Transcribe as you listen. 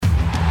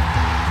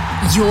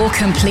Your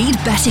complete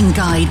betting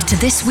guide to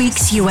this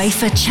week's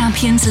UEFA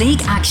Champions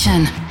League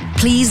action.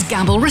 Please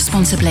gamble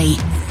responsibly.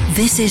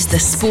 This is the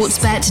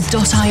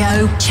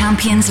sportsbet.io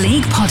Champions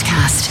League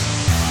podcast.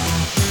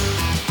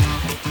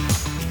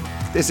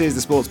 This is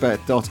the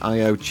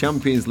sportsbet.io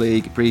Champions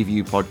League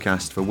preview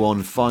podcast for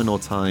one final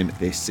time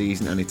this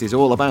season, and it is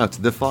all about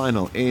the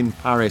final in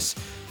Paris.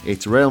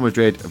 It's Real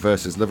Madrid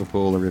versus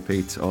Liverpool, a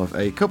repeat of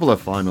a couple of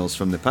finals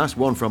from the past,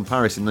 one from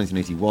Paris in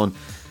 1981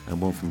 and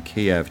one from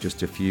Kiev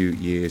just a few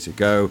years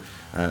ago.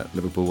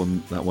 Liverpool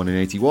won that one in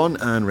 81,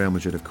 and Real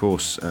Madrid, of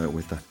course,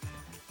 with that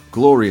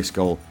glorious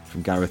goal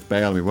from Gareth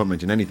Bale. We won't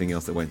mention anything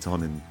else that went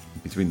on in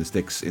between the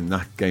sticks in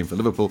that game for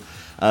Liverpool.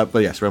 But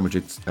yes, Real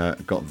Madrid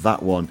got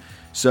that one.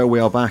 So we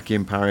are back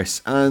in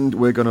Paris, and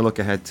we're going to look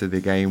ahead to the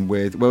game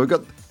with, well, we've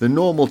got the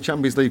normal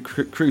Champions League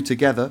crew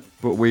together,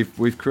 but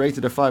we've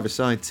created a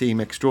five-a-side team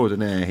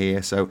extraordinaire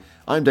here. So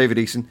I'm David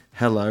Eason.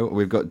 Hello.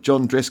 We've got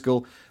John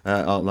Driscoll,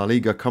 our La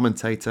Liga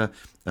commentator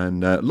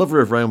and lover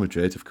of Real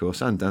Madrid, of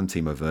course, and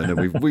Timo Werner.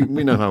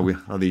 We know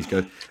how these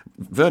go.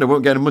 Werner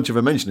won't get much of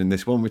a mention in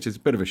this one, which is a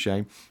bit of a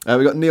shame.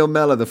 We've got Neil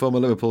Mellor, the former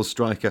Liverpool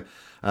striker,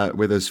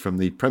 with us from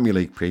the Premier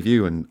League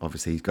preview, and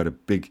obviously he's got a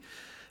big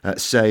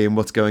say in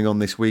what's going on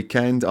this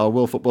weekend. Our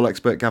world football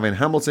expert Gavin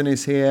Hamilton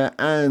is here,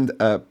 and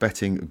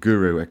betting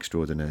guru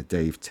extraordinaire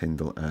Dave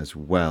Tyndall as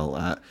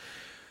well.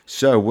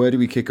 So where do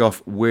we kick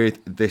off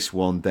with this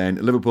one then?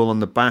 Liverpool on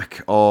the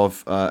back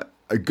of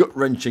a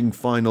gut-wrenching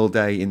final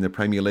day in the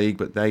Premier League,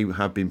 but they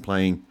have been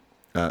playing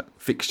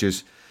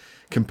fixtures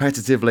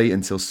competitively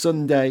until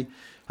Sunday.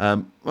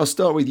 I'll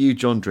start with you,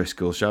 John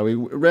Driscoll, shall we?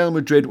 Real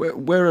Madrid,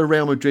 where are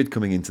Real Madrid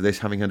coming into this,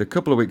 having had a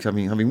couple of weeks,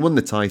 having won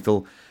the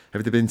title?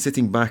 Have they been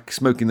sitting back,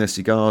 smoking their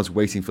cigars,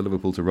 waiting for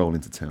Liverpool to roll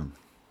into town?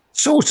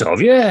 Sort of,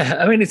 yeah.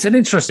 I mean, it's an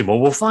interesting one.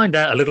 We'll find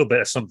out a little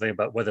bit of something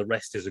about whether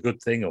rest is a good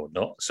thing or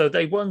not. So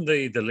they won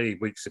the league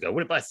weeks ago,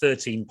 won it by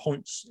 13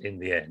 points in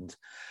the end.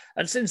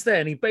 And since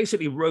then, he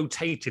basically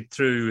rotated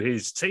through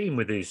his team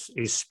with his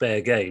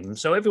spare game.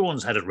 So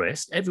everyone's had a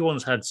rest.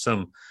 Everyone's had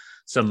some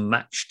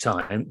match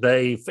time.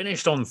 They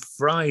finished on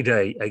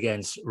Friday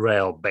against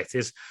Real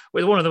Betis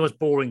with one of the most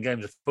boring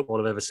games of football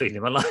I've ever seen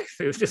in my life.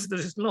 It was there's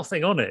just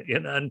nothing on it, you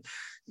know. And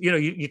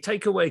you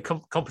take away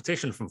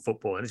competition from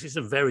football, and it's just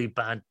a very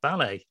bad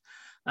ballet.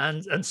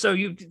 And so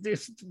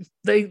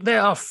they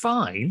are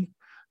fine.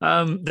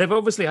 They've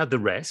obviously had the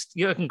rest.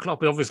 Jurgen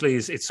Klopp, obviously,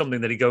 it's something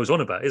that he goes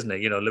on about, isn't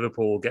it? You know,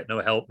 Liverpool get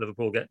no help.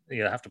 Liverpool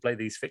have to play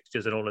these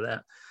fixtures and all of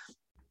that.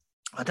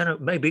 I don't know.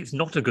 Maybe it's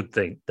not a good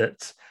thing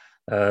that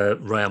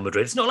Real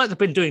Madrid. It's not like they've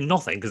been doing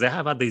nothing, because they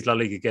have had these La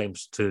Liga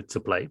games to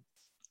play.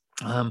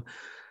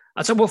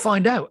 And so we'll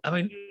find out. I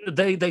mean,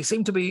 they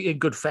seem to be in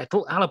good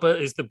fettle. Alaba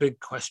is the big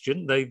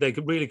question. They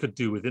really could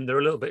do with him. They're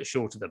a little bit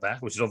short at the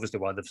back, which is obviously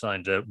why they've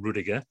signed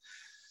Rudiger.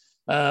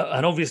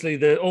 And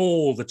obviously,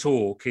 all the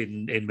talk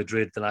in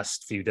Madrid the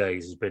last few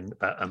days has been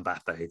about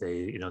Mbappe.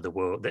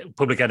 The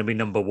public enemy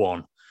number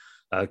one,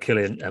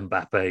 Kylian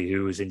Mbappe,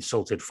 who has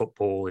insulted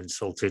football,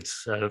 insulted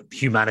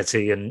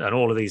humanity, and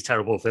all of these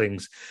terrible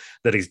things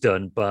that he's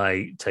done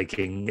by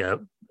taking a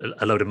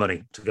load of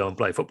money to go and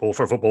play football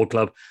for a football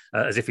club,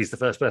 as if he's the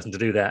first person to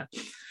do that.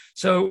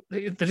 So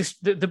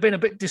they've been a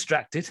bit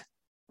distracted.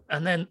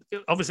 And then,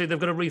 obviously, they've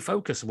got to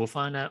refocus, and we'll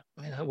find out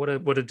what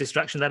a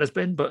distraction that has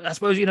been. But I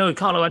suppose,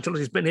 Carlo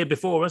Ancelotti's been here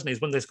before, hasn't he?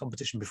 He's won this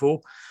competition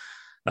before.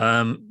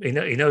 He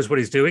knows what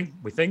he's doing,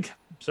 we think.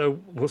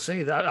 So we'll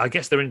see. I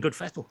guess they're in good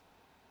fettle.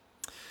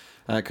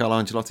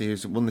 Carlo Ancelotti,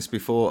 who's won this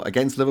before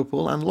against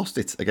Liverpool and lost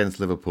it against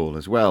Liverpool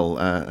as well.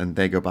 And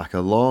they go back a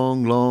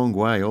long, long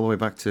way, all the way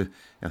back to,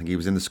 I think he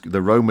was in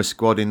the Roma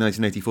squad in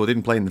 1984.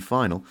 Didn't play in the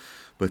final,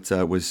 but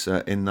was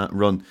in that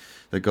run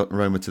that got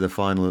Roma to the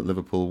final that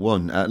Liverpool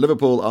won.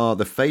 Liverpool are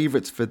the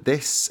favourites for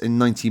this in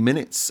 90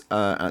 minutes.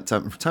 At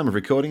time of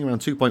recording, around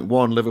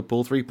 2.1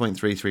 Liverpool,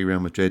 3.33 Real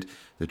Madrid.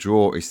 The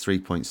draw is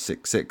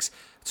 3.66.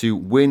 To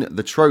win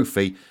the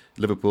trophy,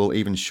 Liverpool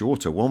even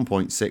shorter,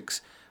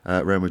 1.6.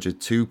 Real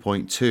Madrid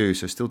 2.2,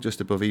 so still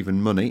just above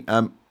even money.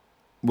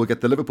 We'll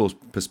get the Liverpool's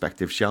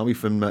perspective, shall we,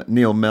 from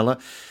Neil Mellor.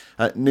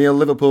 Neil,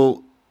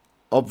 Liverpool,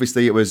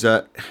 obviously it was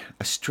a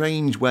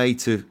strange way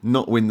to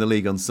not win the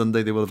league on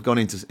Sunday. They will have gone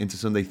into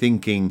Sunday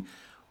thinking,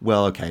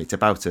 well, okay, it's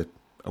about a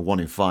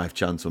 1 in 5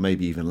 chance, or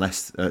maybe even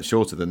less,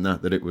 shorter than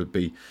that it would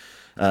be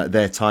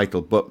their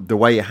title. But the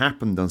way it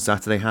happened on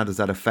Saturday, how does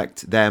that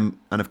affect them?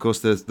 And of course,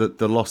 there's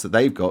the loss that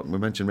they've got. We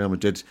mentioned Real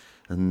Madrid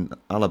and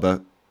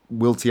Alaba.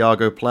 Will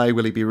Thiago play?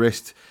 Will he be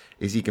risked?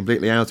 Is he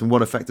completely out? And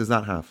what effect does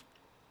that have?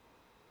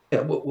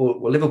 Yeah,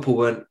 well, Liverpool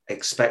weren't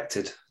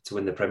expected to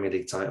win the Premier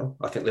League title.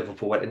 I think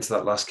Liverpool went into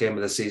that last game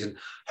of the season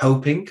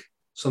hoping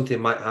something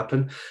might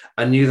happen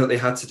and knew that they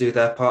had to do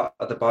their part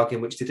of the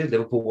bargain, which they did.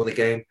 Liverpool won the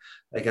game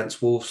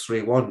against Wolves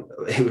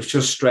 3-1. It was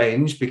just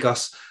strange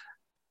because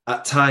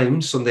at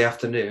times, Sunday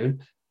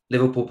afternoon,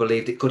 Liverpool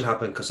believed it could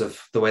happen because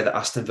of the way that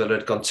Aston Villa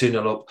had gone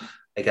 2-0 up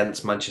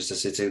against Manchester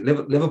City.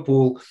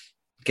 Liverpool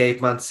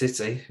gave Man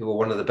City, who were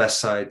one of the best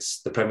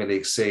sides the Premier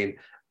League's seen,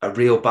 a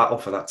real battle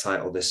for that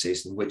title this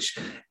season, which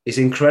is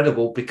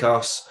incredible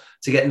because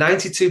to get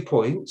 92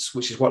 points,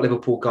 which is what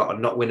Liverpool got,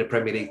 and not win a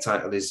Premier League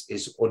title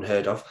is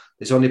unheard of.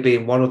 There's only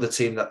been one other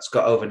team that's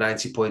got over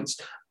 90 points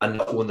and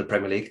not won the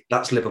Premier League.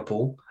 That's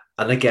Liverpool.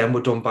 And again,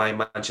 we're done by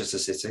Manchester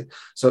City.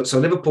 So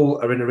Liverpool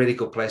are in a really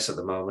good place at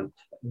the moment.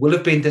 Will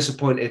have been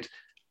disappointed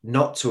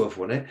not to have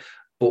won it.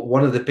 But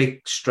one of the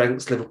big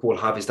strengths Liverpool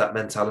have is that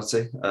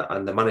mentality.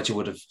 And the manager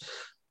would have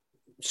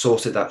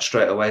sorted that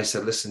straight away.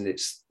 Said, listen,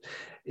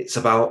 it's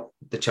about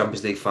the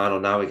Champions League final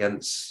now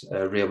against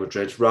Real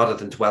Madrid, rather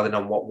than dwelling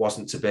on what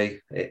wasn't to be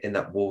in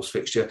that Wolves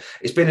fixture.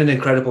 It's been an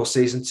incredible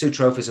season. 2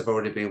 trophies have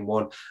already been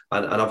won.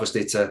 And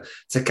obviously to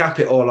cap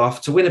it all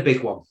off, to win a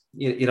big one.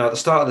 You know, at the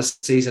start of the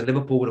season,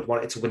 Liverpool would have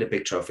wanted to win a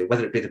big trophy,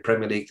 whether it be the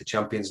Premier League, the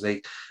Champions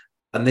League.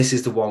 And this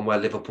is the one where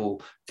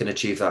Liverpool can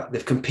achieve that.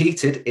 They've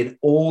competed in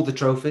all the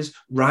trophies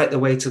right the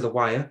way to the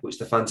wire, which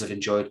the fans have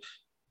enjoyed.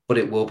 But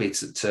it will be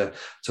to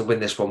win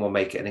this one will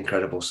make it an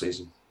incredible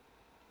season.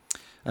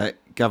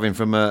 Gavin,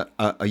 from a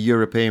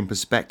European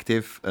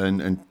perspective,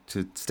 and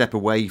to step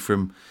away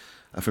from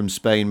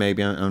Spain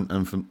maybe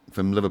and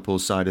from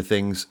Liverpool's side of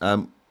things,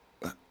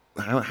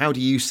 how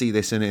do you see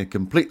this in a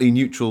completely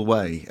neutral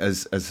way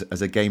as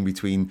a game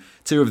between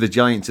two of the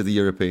giants of the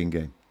European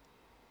game?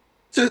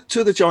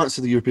 To the giants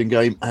of the European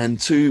game, and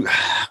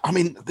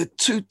the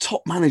 2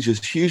 top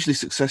managers, hugely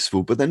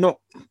successful, but they're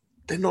not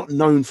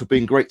known for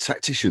being great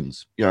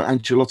tacticians. You know,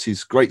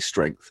 Ancelotti's great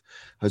strength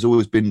has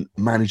always been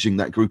managing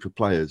that group of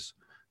players.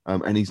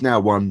 And he's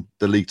now won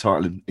the league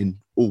title in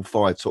all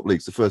 5 top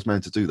leagues, the first man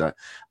to do that.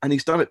 And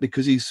he's done it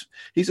because he's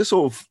a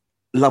sort of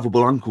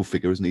lovable uncle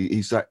figure, isn't he?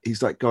 He's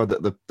that guy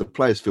that the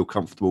players feel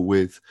comfortable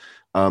with.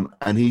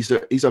 And he's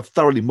a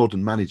thoroughly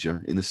modern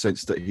manager in the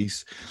sense that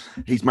he's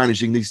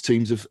managing these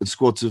teams and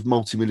squads of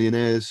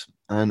multimillionaires,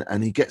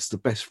 and he gets the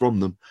best from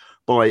them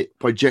by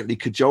gently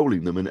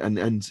cajoling them,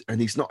 and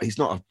he's not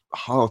a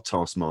hard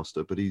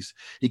taskmaster, but he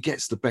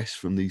gets the best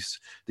from these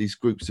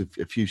groups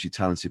of hugely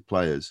talented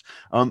players.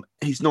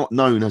 He's not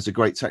known as a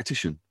great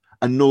tactician,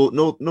 and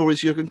nor is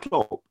Jurgen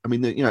Klopp. I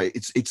mean, you know,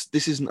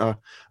 this isn't a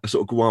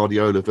sort of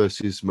Guardiola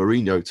versus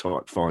Mourinho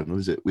type final,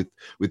 is it?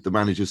 With the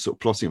managers sort of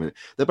plotting it.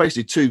 They're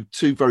basically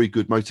two very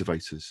good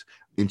motivators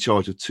in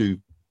charge of 2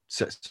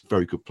 sets of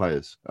very good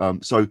players.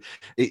 So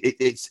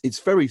it's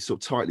very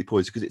sort of tightly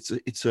poised because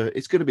it's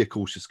going to be a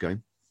cautious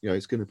game. You know,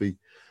 it's going to be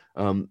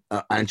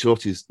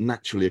Ancelotti is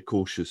naturally a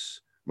cautious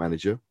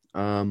manager.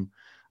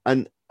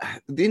 And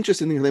the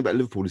interesting thing about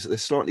Liverpool is that they're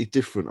slightly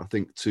different, I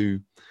think, to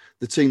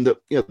the team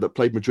that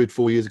played Madrid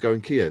 4 years ago in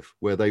Kiev,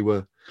 where they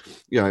were,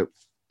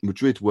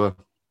 Madrid were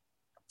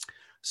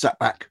sat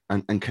back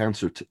and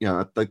counter.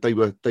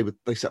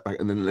 They sat back,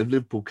 and then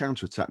Liverpool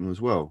counter-attacked them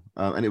as well.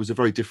 And it was a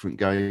very different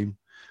game.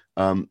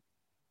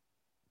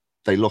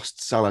 They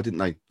lost Salah, didn't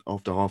they,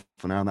 after half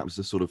an hour? And that was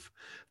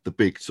the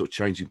big sort of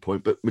changing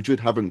point. But Madrid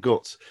haven't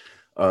got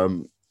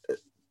Ramos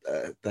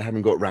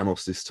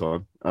this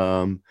time,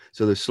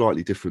 so they're a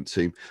slightly different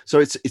team. So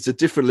it's a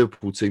different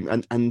Liverpool team,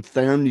 and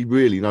they only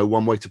really know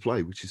one way to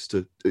play, which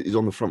is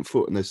on the front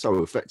foot, and they're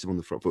so effective on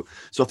the front foot.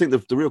 So I think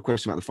the real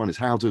question about the fun is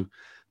how do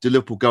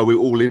Liverpool go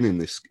all in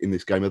this game?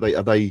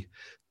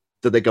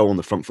 Do they go on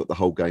the front foot the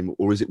whole game,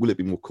 or will it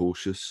be more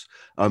cautious?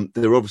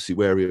 They're obviously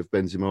wary of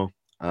Benzema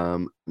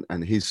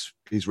and his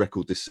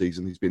record this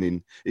season. He's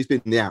been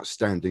the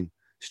outstanding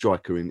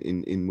striker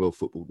in world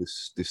football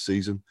this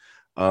season.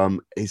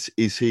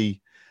 Is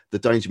he the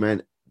danger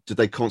man? Do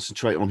they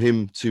concentrate on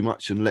him too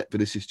much and let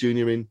Vinicius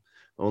Junior in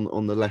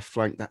on the left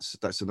flank?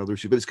 That's another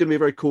issue. But it's going to be a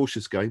very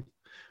cautious game.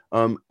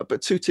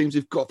 But 2 teams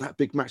who've got that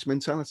big match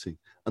mentality,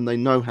 and they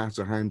know how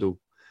to handle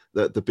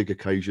the big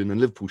occasion.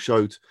 And Liverpool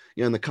showed,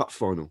 in the cup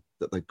final,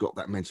 that they've got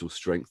that mental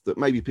strength that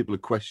maybe people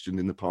have questioned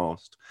in the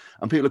past,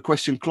 and people have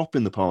questioned Klopp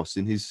in the past.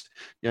 In his,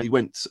 he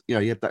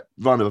had that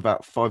run of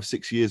about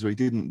 5-6 years where he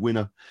didn't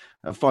win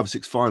 5 or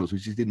 6 finals,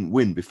 which he didn't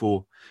win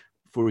before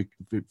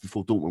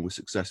Dortmund was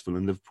successful,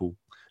 and Liverpool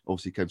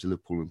obviously came to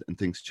Liverpool and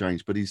things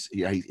changed. But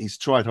he's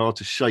tried hard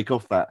to shake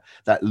off that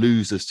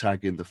losers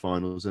tag in the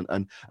finals,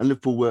 and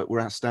Liverpool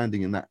were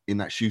outstanding in that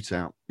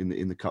shootout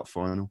in the cup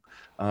final,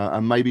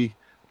 and maybe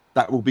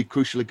that will be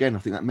crucial again. I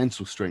think that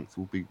mental strength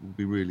will be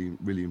really,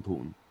 really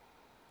important.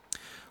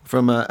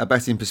 From a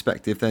betting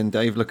perspective, then,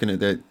 Dave, looking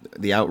at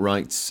the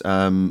outrights,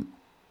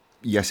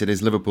 yes, it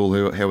is Liverpool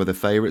who are the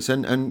favourites,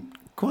 and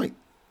quite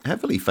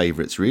heavily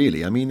favourites,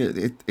 really. I mean,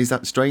 is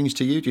that strange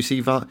to you? Do you see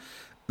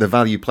the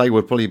value play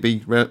would probably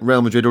be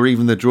Real Madrid, or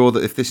even the draw,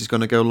 that if this is going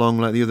to go long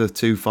like the other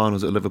 2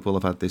 finals that Liverpool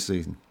have had this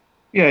season?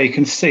 Yeah, you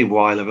can see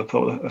why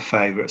Liverpool are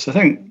favourites. I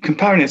think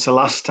comparing it to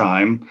last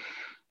time,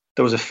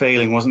 there was a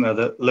feeling, wasn't there,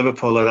 that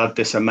Liverpool had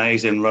this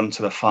amazing run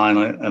to the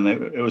final, and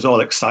it was all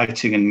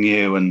exciting and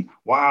new, and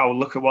wow,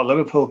 look at what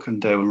Liverpool can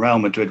do. And Real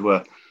Madrid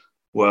were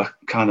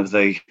kind of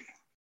the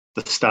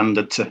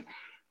standard to,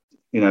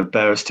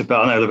 bear us to.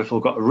 But I know Liverpool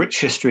got a rich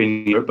history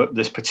in Europe, but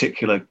this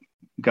particular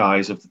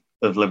guise of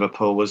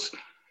Liverpool was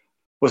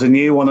a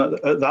new one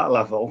at that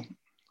level.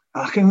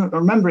 I can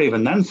remember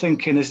even then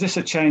thinking, is this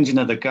a changing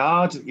of the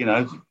guard?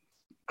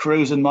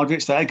 Kroos and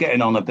Modric, they're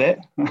getting on a bit.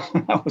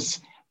 That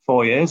was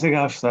 4 years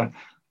ago.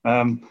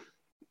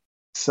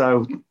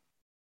 So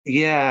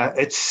yeah,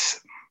 it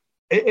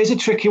is a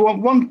tricky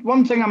one.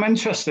 One thing I'm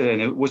interested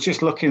in it was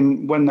just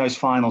looking when those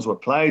finals were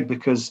played,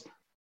 because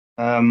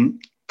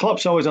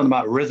Klopp's always on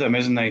about rhythm,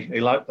 isn't he? He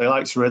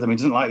likes rhythm. He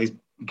doesn't like these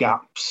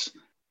gaps. He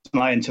doesn't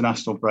like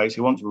international breaks.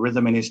 He wants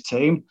rhythm in his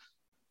team.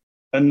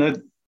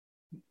 And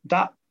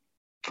that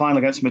final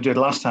against Madrid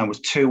last time was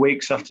 2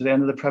 weeks after the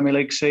end of the Premier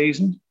League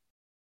season.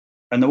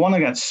 And the one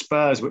against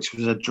Spurs, which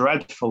was a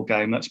dreadful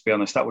game, let's be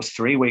honest, that was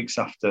 3 weeks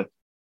after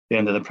the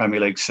end of the Premier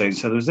League season.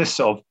 So there was this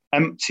sort of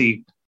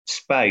empty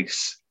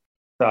space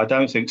that I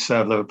don't think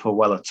served Liverpool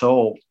well at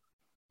all.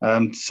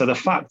 So the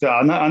fact that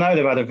I know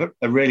they've had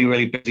a really,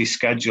 really busy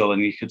schedule,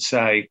 and you could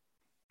say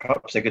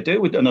perhaps they could do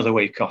it with another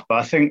week off, but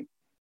I think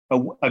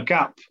a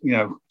gap,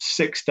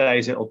 6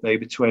 days it'll be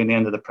between the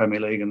end of the Premier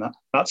League and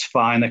that's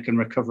fine. They can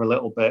recover a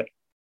little bit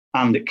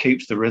and it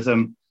keeps the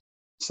rhythm.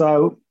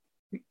 So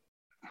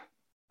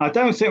I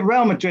don't think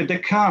Real Madrid, they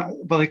can't,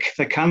 well, they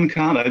can,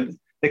 can't they?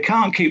 They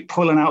can't keep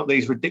pulling out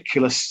these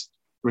ridiculous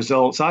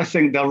results. I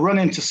think they'll run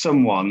into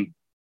someone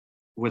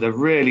with a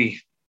really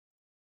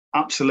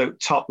absolute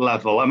top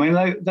level. I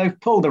mean, they've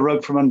pulled the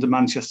rug from under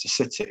Manchester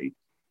City,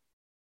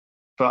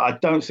 but I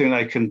don't think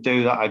they can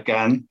do that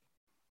again,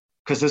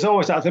 because there's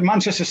always that. The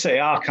Manchester City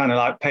are kind of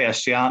like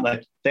PSG, aren't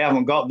they? They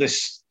haven't got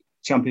this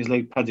Champions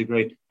League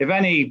pedigree. If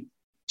any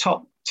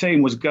top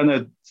team was going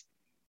to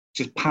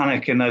just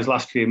panic in those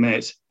last few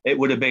minutes, it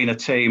would have been a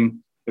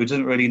team who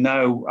doesn't really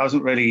know,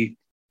 hasn't really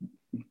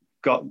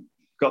got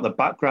the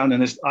background in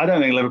this. I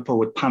don't think Liverpool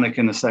would panic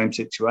in the same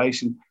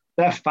situation.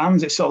 Their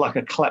fans, it's sort of like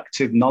a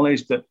collective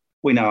knowledge that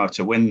we know how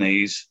to win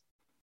these.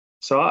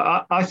 So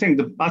I think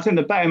the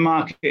betting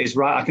market is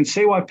right. I can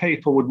see why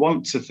people would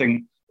want to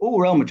think, oh,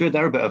 Real Madrid,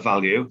 they're a bit of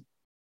value.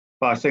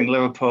 But I think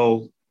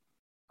Liverpool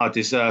are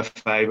deserved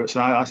favourites,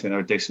 and I think they're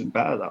a decent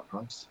bet at that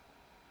price.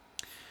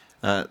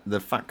 The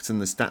facts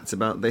and the stats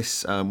about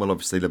this, well,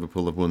 obviously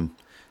Liverpool have won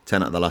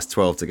 10 out of the last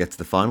 12 to get to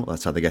the final.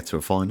 That's how they get to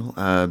a final.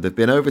 They've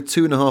been over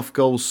 2.5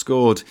 goals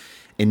scored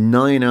in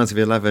 9 out of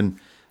 11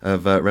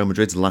 of Real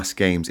Madrid's last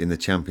games in the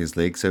Champions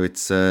League. So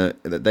it's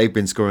they've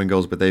been scoring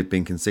goals, but they've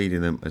been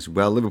conceding them as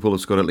well. Liverpool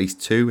have scored at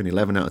least 2 in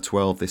 11 out of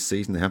 12 this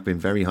season. They have been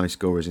very high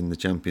scorers in the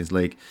Champions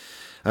League.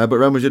 But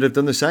Real Madrid have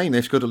done the same.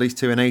 They've scored at least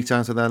 2 in 8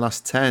 out of their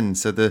last 10.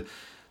 So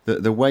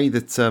the way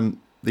that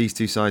these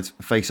two sides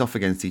face off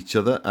against each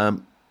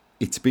other,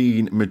 it's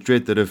been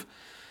Madrid that have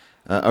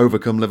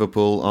overcome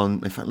Liverpool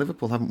on... In fact,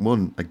 Liverpool haven't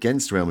won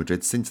against Real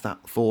Madrid since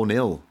that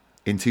 4-0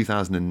 in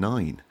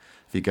 2009.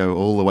 If you go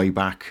all the way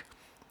back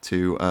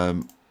to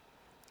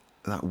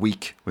that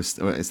week,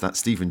 it's that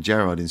Steven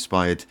Gerrard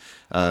inspired...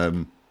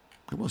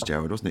 it was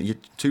Gerrard, wasn't it?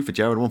 2 for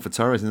Gerrard, 1 for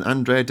Torres, and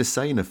Andrea De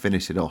Sena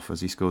finished it off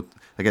as he scored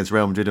against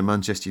Real Madrid and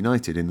Manchester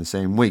United in the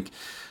same week.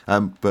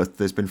 But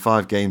there's been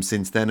 5 games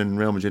since then, and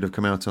Real Madrid have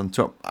come out on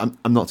top.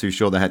 I'm not too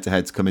sure the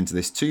head-to-heads come into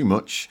this too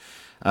much,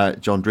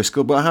 John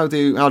Driscoll. But how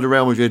do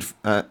Real Madrid,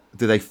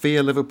 do they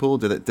fear Liverpool?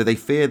 Do they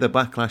fear the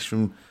backlash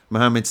from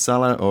Mohamed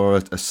Salah, or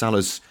are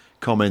Salah's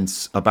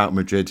comments about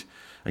Madrid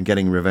and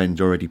getting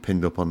revenge already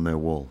pinned up on their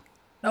wall?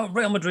 No,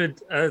 Real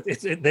Madrid,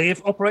 they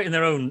operate in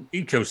their own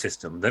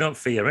ecosystem. They don't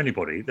fear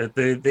anybody.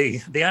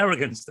 The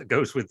arrogance that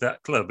goes with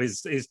that club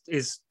is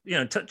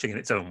touching in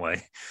its own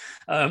way.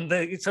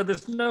 So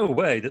there's no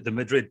way that the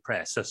Madrid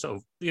press are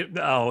sort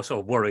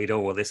of worried. Oh,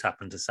 well, this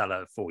happened to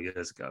Salah 4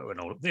 years ago,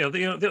 and all.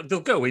 They'll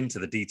go into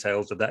the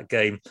details of that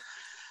game.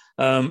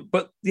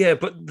 But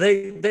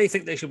they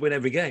think they should win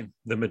every game.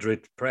 The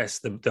Madrid press,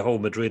 the whole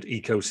Madrid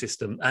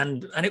ecosystem,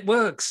 and it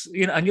works.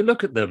 And you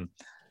look at them.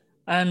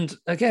 And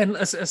again,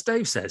 as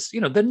Dave says,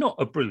 they're not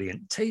a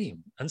brilliant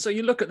team, and so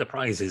you look at the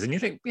prizes and you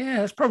think,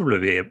 yeah, it's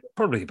probably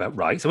about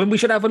right. So we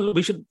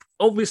should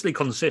obviously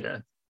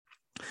consider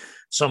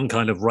some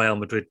kind of Real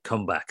Madrid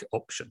comeback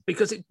option,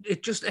 because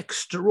it just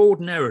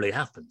extraordinarily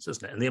happens,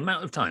 doesn't it? And the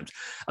amount of times,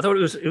 I thought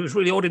it was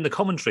really odd in the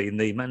commentary in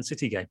the Man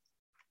City game.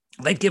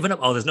 They'd given up.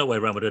 Oh, there's no way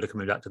Real Madrid are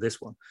coming back to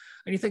this one.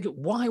 And you think,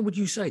 why would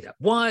you say that?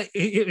 Why?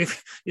 It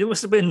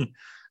must have been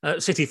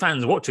City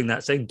fans watching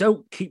that saying,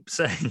 don't keep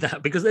saying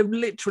that, because they've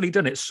literally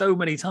done it so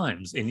many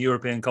times in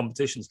European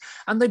competitions,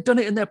 and they've done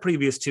it in their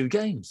previous 2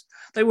 games.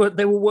 They were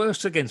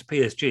worse against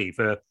PSG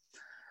for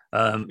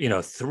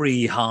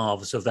 3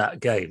 halves of that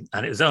game,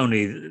 and it was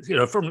only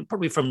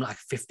from like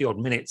 50 odd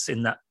minutes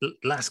in that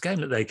last game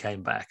that they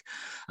came back.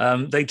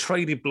 They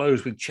traded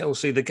blows with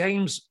Chelsea. The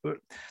games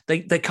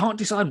they can't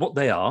decide what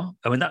they are.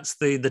 I mean, that's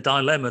the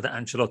dilemma that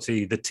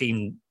Ancelotti, the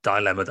team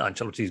dilemma that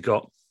Ancelotti's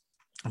got.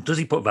 Does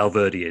he put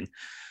Valverde in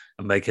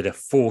and make it a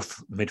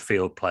 4th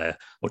midfield player,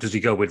 or does he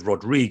go with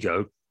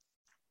Rodrigo,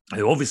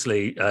 who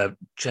obviously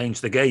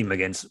changed the game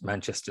against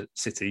Manchester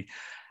City?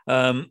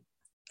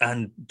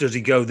 And does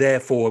he go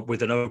therefore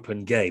with an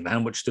open game? How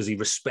much does he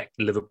respect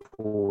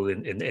Liverpool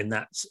in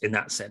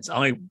that sense?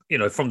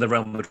 From the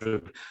Real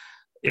Madrid,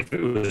 if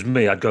it was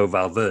me, I'd go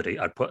Valverde.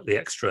 I'd put the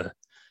extra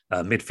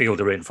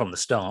midfielder in from the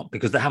start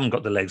because they haven't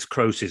got the legs.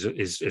 Kroos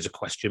is a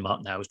question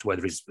mark now as to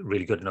whether he's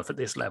really good enough at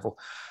this level.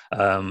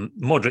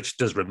 Modric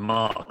does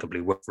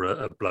remarkably well for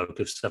a bloke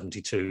of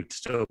 72 to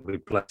still be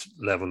playing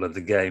level of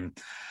the game.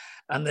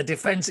 And the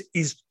defence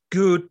is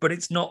good, but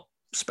it's not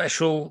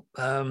special.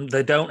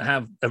 They don't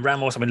have a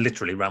Ramos. I mean,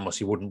 literally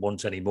Ramos, you wouldn't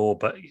want anymore,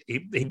 but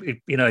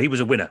he was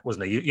a winner,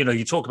 wasn't he?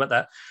 You talk about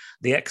that,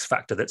 the X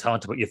factor that's hard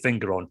to put your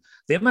finger on.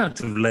 The amount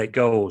of late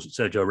goals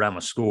Sergio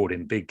Ramos scored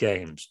in big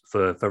games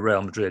for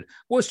Real Madrid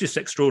was just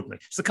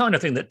extraordinary. It's the kind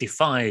of thing that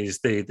defies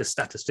the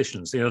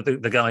statisticians,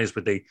 the guys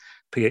with the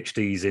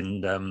PhDs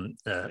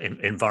in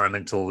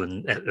environmental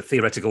and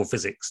theoretical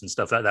physics and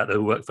stuff like that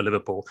who work for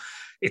Liverpool.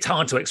 It's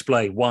hard to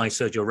explain why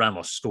Sergio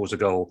Ramos scores a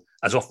goal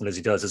as often as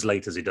he does, as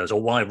late as he does,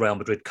 or why Real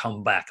Madrid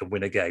come back and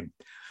win a game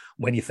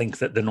when you think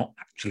that they're not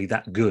actually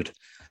that good.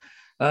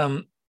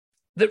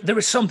 There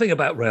is something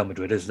about Real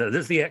Madrid, isn't there?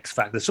 There's the X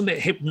factor. There's something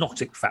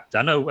hypnotic factor.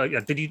 I know.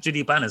 Did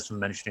you ban us from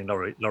mentioning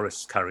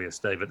Loris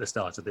Karius, Dave, at the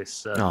start of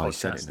this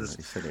podcast?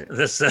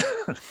 He said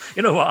it.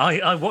 You know what?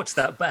 I watched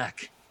that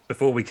back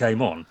before we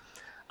came on,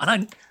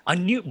 and I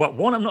knew. Well,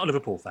 one, I'm not a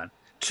Liverpool fan.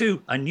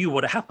 Two, I knew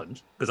what had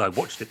happened because I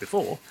watched it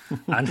before,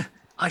 and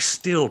I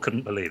still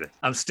couldn't believe it.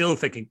 I'm still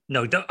thinking,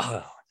 no, don't.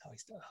 Oh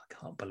no, I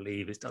can't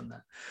believe he's done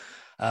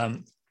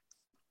that.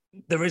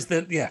 There is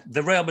the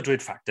Real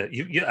Madrid factor.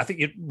 I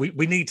think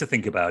we need to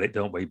think about it,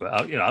 don't we?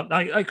 But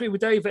I agree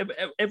with Dave.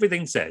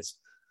 Everything says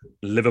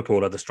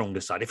Liverpool are the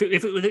strongest side. If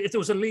it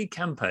was a league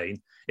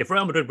campaign, if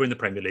Real Madrid were in the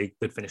Premier League,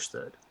 they'd finish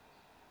third.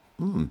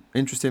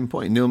 Interesting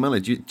point, Neil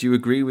Mellor. Do you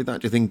agree with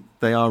that? Do you think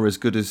they are as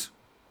good as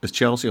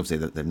Chelsea? Obviously,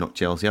 they've knocked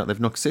Chelsea out. They've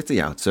knocked City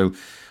out. So,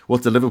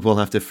 what do Liverpool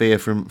have to fear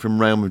from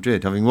Real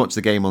Madrid? Having watched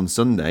the game on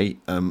Sunday,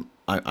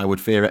 I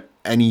would fear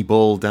any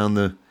ball down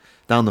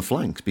the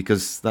flanks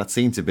because that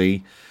seemed to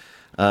be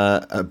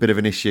a bit of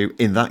an issue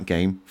in that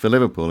game for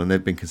Liverpool, and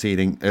they've been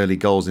conceding early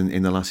goals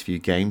in the last few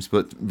games.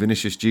 But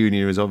Vinicius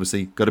Junior has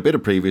obviously got a bit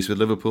of previous with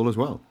Liverpool as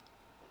well.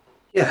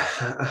 Yeah,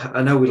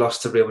 I know we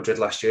lost to Real Madrid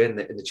last year in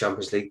the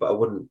Champions League, but I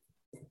wouldn't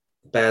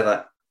bear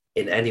that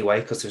in any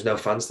way because there's no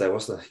fans there,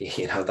 was there?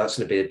 That's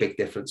going to be a big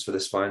difference for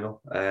this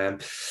final.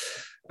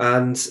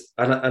 And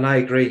I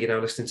agree,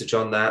 listening to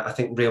John there, I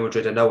think Real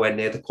Madrid are nowhere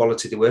near the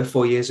quality they were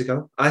 4 years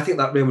ago. I think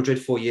that Real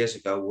Madrid 4 years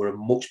ago were a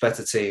much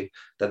better team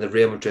than the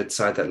Real Madrid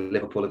side that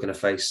Liverpool are going to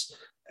face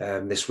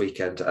this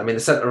weekend. I mean,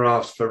 the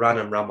centre-halves, Varane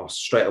and Ramos,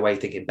 straight away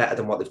thinking better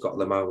than what they've got at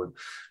the moment.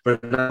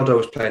 Ronaldo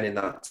was playing in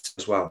that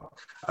as well.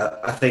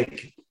 I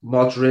think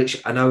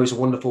Modric, I know he's a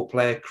wonderful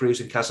player, Kroos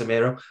and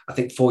Casemiro. I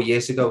think 4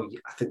 years ago,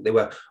 I think they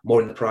were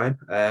more in the prime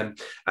and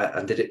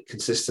did it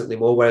consistently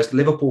more. Whereas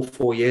Liverpool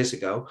 4 years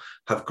ago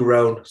have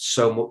grown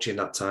so much in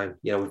that time.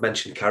 We've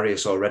mentioned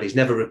Karius already. He's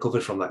never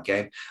recovered from that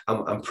game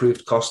and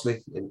proved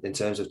costly in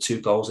terms of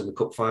 2 goals in the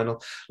cup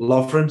final.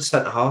 Lovren,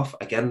 centre-half,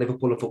 again,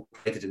 Liverpool have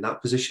upgraded in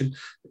that position.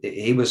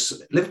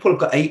 Liverpool have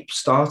got 8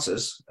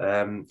 starters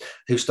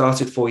who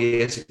started 4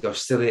 years ago,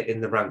 still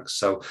in the ranks.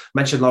 So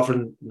mentioned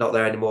Lovren, not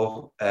there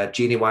anymore.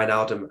 Gini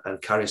Wijnaldum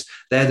and Karius,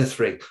 they're the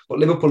 3. But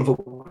Liverpool have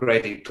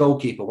upgraded.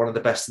 Goalkeeper, one of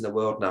the best in the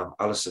world now,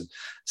 Alisson.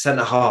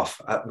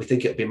 Centre-half, we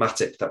think it'll be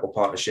Matip, that will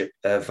partnership,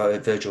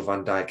 Virgil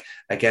van Dijk.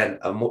 Again,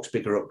 a much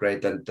bigger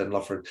upgrade than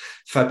Lovren.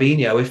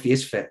 Fabinho, if he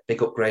is fit,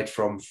 big upgrade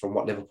from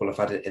what Liverpool have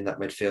had in that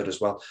midfield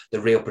as well.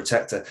 The real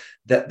protector.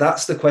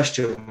 That's the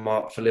question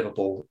mark for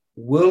Liverpool.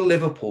 Will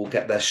Liverpool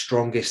get their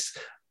strongest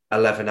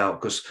 11 out?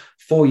 Because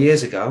 4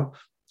 years ago,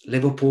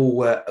 Liverpool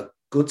were a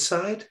good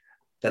side.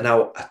 They're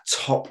now a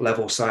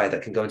top-level side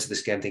that can go into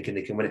this game thinking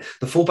they can win it.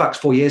 The fullbacks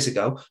 4 years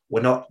ago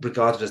were not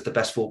regarded as the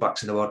best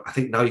fullbacks in the world. I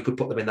think now you could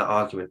put them in that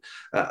argument.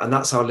 And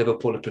that's how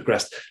Liverpool have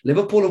progressed.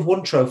 Liverpool have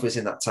won trophies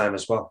in that time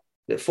as well.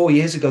 4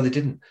 years ago, they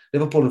didn't.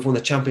 Liverpool have won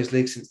the Champions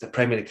League since the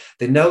Premier League.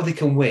 They know they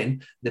can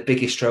win the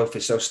biggest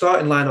trophies. So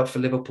starting lineup for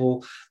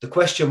Liverpool, the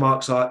question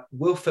marks are,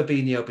 will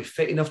Fabinho be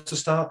fit enough to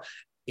start?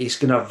 He's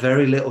going to have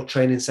very little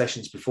training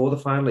sessions before the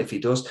final. If he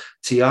does,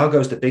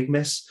 Thiago's the big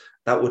miss.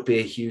 That would be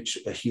a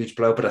huge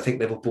blow, but I think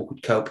Liverpool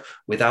could cope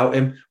without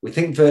him. We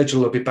think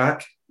Virgil will be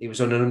back. He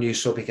was on an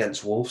unused sub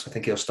against Wolves. I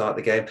think he'll start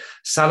the game.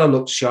 Salah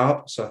looked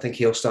sharp, so I think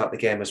he'll start the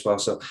game as well.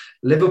 So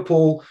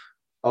Liverpool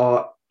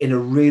are in a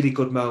really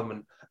good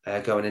moment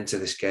going into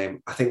this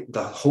game. I think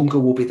the hunger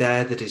will be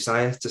there, the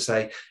desire to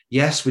say,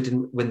 yes, we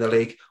didn't win the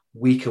league,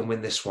 we can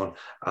win this one.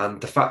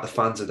 And the fact the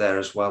fans are there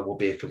as well will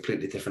be a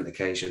completely different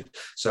occasion.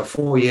 So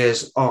 4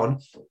 years on,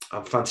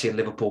 I'm fancying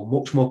Liverpool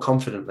much more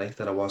confidently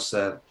than I was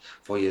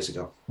 4 years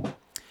ago.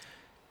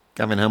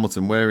 Gavin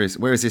Hamilton, where is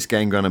this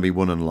game going to be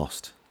won and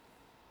lost?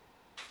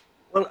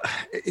 Well,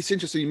 it's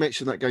interesting you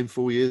mentioned that game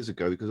 4 years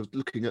ago because I was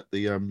looking at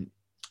the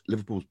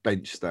Liverpool's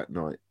bench that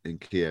night in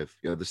Kiev.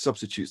 The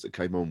substitutes that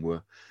came on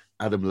were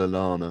Adam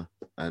Lallana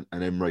and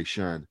Emre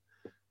Can.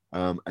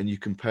 And you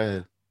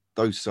compare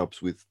those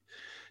subs with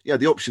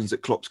the options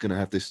that Klopp's going to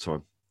have this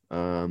time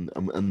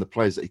and the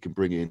players that he can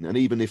bring in. And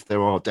even if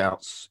there are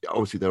doubts,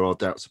 obviously there are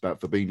doubts about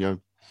Fabinho.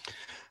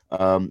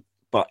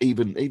 But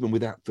even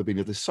without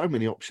Fabinho, there's so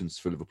many options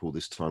for Liverpool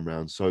this time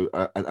round. So,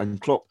 and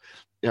Klopp,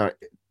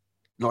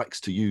 likes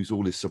to use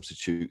all his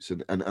substitutes,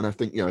 and I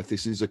think, if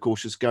this is a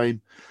cautious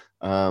game,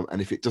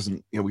 and if it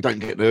doesn't, we don't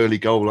get an early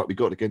goal like we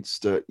got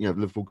against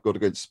Liverpool got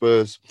against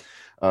Spurs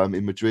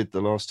in Madrid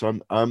the last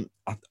time. I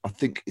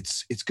think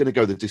it's going to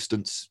go the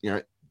distance.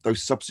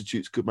 Those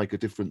substitutes could make a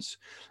difference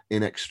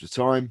in extra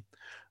time.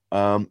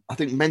 I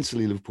think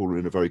mentally Liverpool are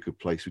in a very good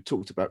place. We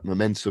talked about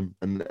momentum,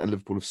 and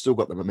Liverpool have still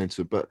got the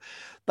momentum. But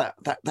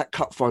that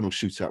cup final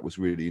shootout was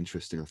really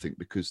interesting, I think,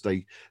 because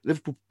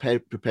Liverpool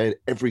prepared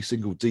every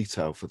single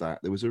detail for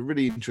that. There was a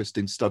really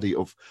interesting study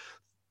of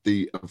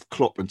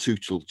Klopp and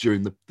Tuchel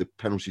during the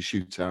penalty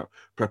shootout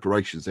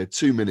preparations. They had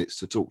 2 minutes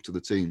to talk to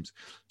the teams.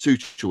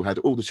 Tuchel had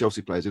all the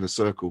Chelsea players in a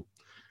circle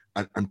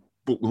and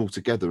brought them all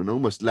together and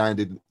almost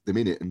landed them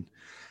in it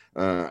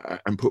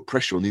and put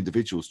pressure on the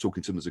individuals,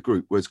 talking to them as a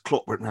group, whereas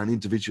Klopp went around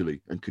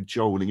individually and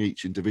cajoling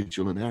each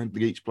individual and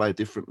handling each player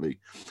differently.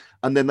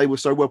 And then they were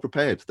so well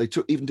prepared. They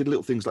did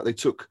little things like they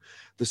took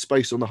the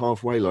space on the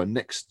halfway line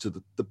next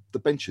to the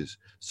benches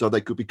so they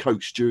could be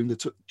coached during the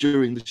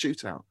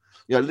shootout.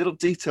 Little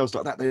details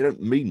like that, they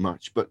don't mean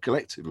much, but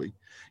collectively,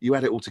 you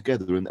add it all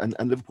together, and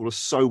Liverpool are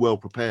so well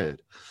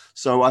prepared.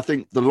 So I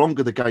think the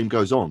longer the game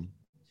goes on,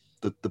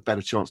 the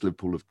better chance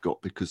Liverpool have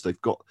got, because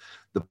they've got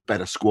the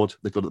better squad,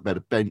 they've got the better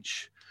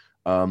bench,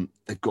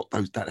 they've got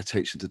that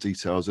attention to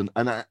details, and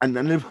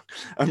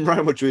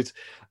Real Madrid,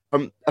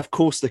 of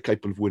course they're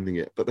capable of winning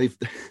it, but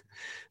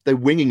they're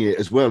winging it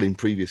as well in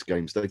previous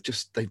games.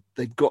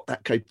 They've got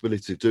that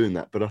capability of doing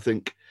that, but I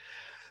think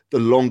the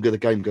longer the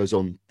game goes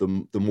on,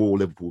 the more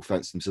Liverpool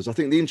fancy themselves. I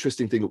think the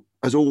interesting thing,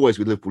 as always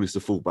with Liverpool, is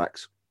the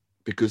fullbacks,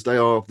 because they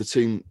are the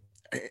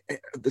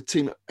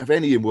team of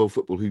any in world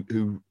football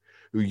who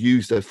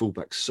use their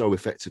fullbacks so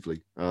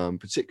effectively,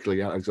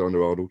 particularly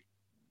Alexander-Arnold.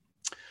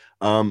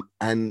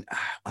 And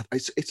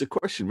it's a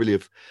question really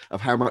of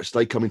how much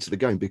they come into the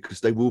game, because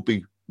they will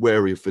be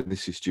wary of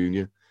Vinicius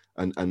Junior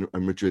and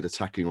Madrid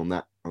attacking on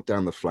that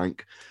down the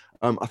flank.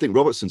 I think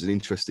Robertson's an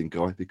interesting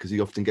guy, because he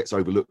often gets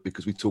overlooked,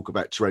 because we talk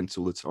about Trent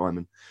all the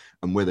time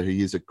and whether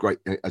he is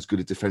as good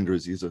a defender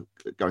as he is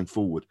going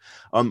forward.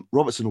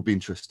 Robertson will be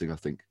interesting, I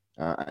think.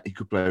 He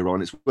could play a role.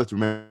 And it's worth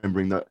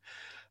remembering that,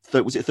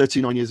 was it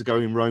 39 years ago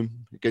in Rome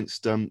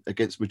against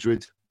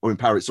Madrid, or in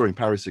Paris? Sorry, in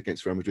Paris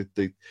against Real Madrid.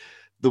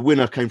 The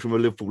winner came from a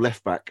Liverpool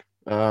left back.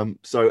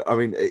 So I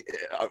mean,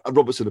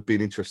 Robertson would be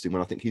an interesting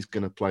one. I think he's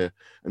going to play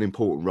an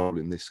important role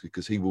in this,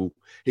 because he will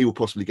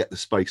possibly get the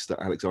space that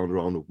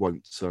Alexander-Arnold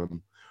won't.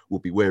 Will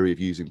be wary of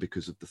using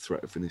because of the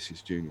threat of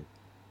Vinicius Junior.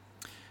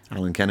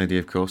 Alan Kennedy,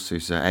 of course,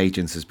 whose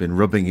agent has been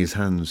rubbing his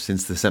hands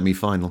since the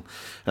semi-final.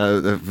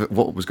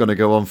 What was going to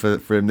go on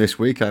for him this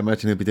week? I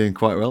imagine he'll be doing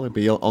quite well. He'll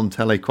be on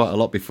telly quite a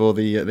lot before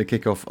the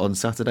kick-off on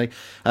Saturday.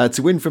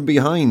 To win from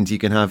behind, you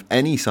can have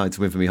any side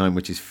to win from behind,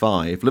 which is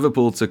 5.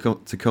 Liverpool to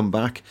come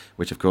back,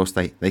 which of course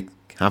they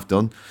have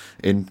done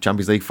in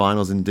Champions League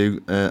finals and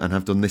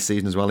have done this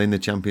season as well in the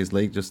Champions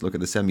League. Just look at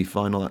the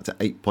semi-final, that's at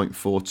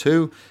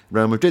 8.42.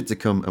 Real Madrid to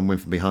come and win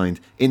from behind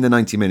in the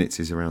 90 minutes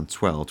is around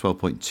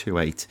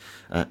 12.28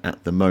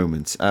 at the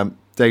moment.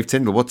 Dave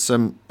Tyndall, what's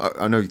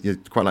I know you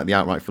quite like the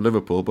outright for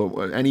Liverpool,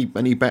 but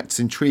any bets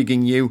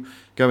intriguing you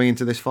going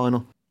into this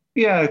final?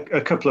 Yeah,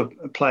 a couple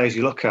of players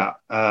you look at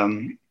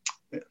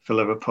for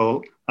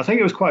Liverpool. I think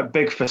it was quite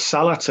big for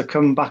Salah to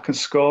come back and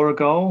score a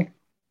goal,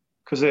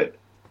 because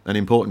an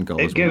important goal.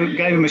 It gave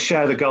him a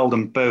share of the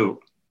Golden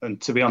Boot,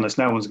 and to be honest,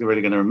 no one's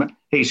really going to remember.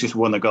 He's just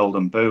won the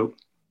Golden Boot.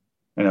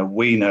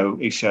 We know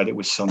he shared it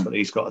with Son, but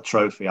he's got a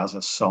trophy as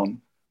a Son,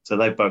 so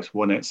they both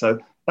won it. So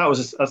that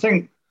was, I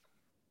think,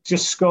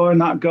 just scoring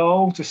that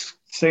goal, just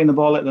seeing the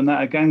ball at the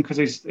net again, because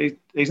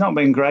he's not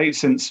been great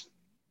since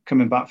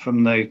coming back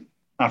from the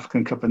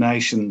African Cup of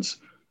Nations.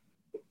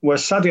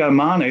 Whereas Sadio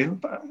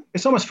Mane,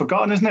 it's almost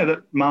forgotten, isn't it,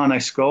 that Mane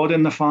scored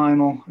in the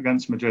final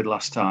against Madrid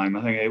last time.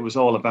 I think it was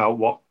all about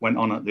what went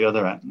on at the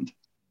other end.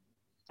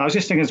 I was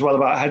just thinking as well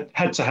about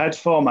head-to-head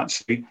form,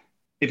 actually.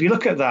 If you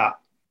look at that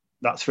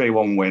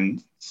 3-1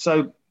 win,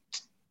 so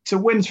to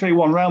win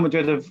 3-1, Real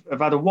Madrid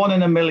have had a 1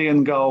 in a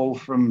million goal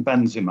from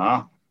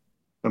Benzema,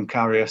 from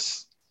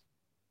Karius,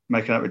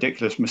 making that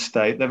ridiculous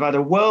mistake. They've had a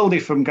worldie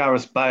from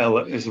Gareth Bale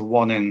that is a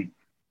 1 in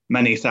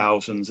many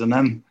thousands, and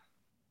then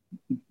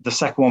the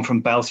second one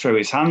from Bell through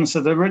his hands. So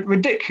the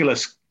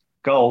ridiculous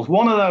goals.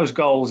 One of those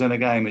goals in a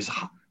game is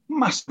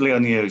massively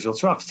unusual.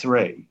 To have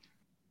 3.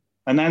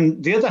 And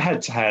then the other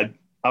head-to-head,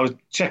 I was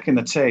checking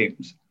the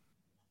teams.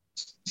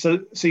 So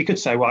you could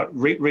say,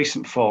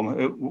 recent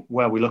form,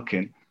 where we're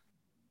looking.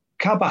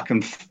 Kabak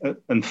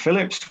and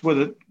Phillips were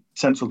the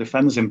central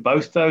defenders in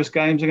both those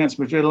games against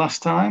Madrid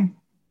last time.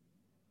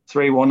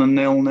 3-1 and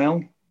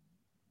 0-0.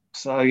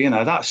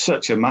 So, that's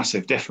such a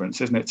massive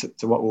difference, isn't it,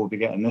 to what we'll be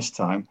getting this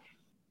time.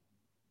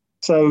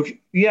 So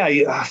yeah,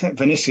 I think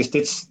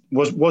Vinicius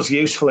was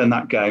useful in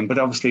that game, but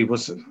obviously it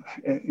was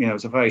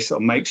a very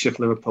sort of makeshift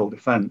Liverpool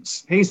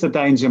defence. He's the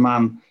danger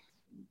man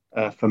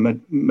for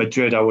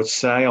Madrid, I would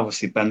say.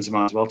 Obviously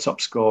Benzema as well, top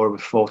scorer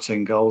with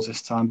 14 goals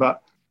this time.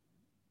 But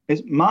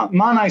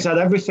Mane's had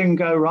everything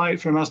go right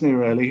for him, hasn't he?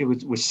 Really,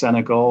 with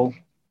Senegal.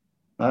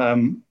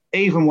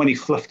 even when he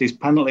fluffed his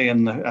penalty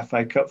in the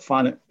FA Cup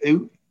final,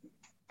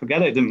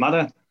 forget it, it didn't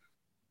matter.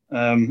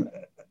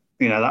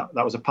 That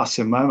was a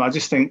passing moment. I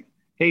just think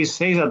he's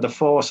had the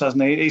force,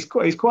 hasn't he? He's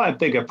quite a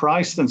bigger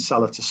price than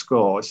Salah to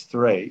score. It's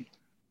 3.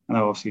 I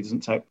know obviously he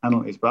doesn't take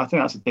penalties, but I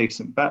think that's a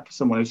decent bet for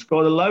someone who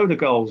scored a load of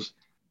goals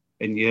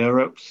in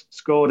Europe,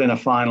 scored in a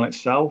final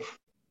itself.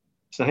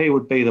 So he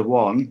would be the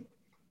one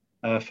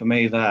for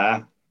me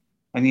there.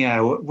 And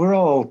yeah,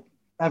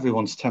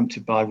 everyone's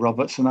tempted by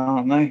Robertson,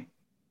 aren't they?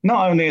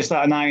 Not only is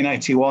that a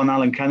 1981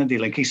 Alan Kennedy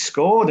link, he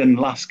scored in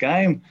the last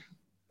game.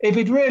 If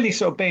he'd really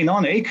sort of been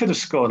on it, he could have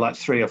scored like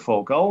 3 or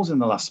 4 goals in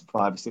the last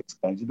 5 or 6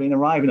 games. He's been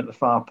arriving at the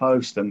far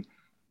post and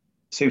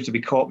seems to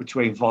be caught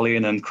between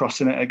volleying and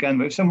crossing it again.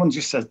 But if someone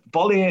just says,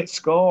 volley it,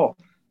 score,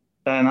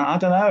 then I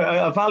don't know,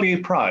 at a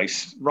value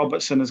price,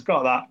 Robertson has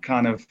got that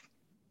kind of,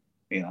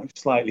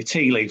 slightly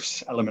tea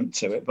leaves element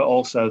to it, but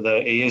also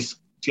that he is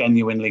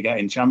genuinely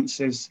getting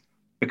chances.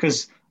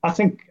 Because I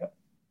think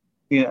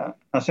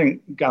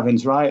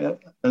Gavin's right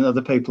and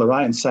other people are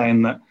right in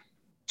saying that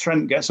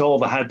Trent gets all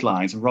the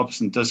headlines and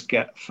Robertson does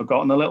get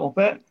forgotten a little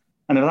bit.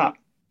 And if that,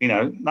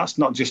 that's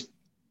not just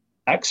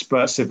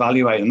experts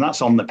evaluating,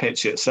 that's on the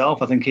pitch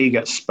itself. I think he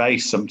gets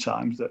space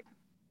sometimes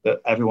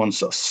that everyone's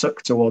sort of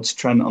sucked towards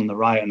Trent on the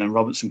right and then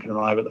Robertson can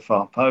arrive at the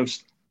far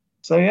post.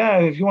 So, yeah,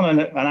 if you want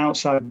an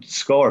outside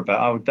scorer bet,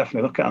 I would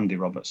definitely look at Andy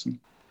Robertson.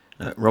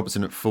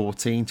 Robertson at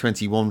 14,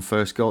 21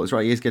 first goal. It's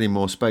right, he is getting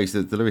more space.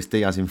 The Luis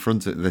Diaz in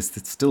front of this,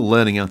 still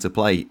learning how to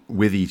play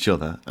with each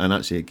other, and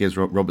actually it gives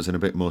Robertson a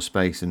bit more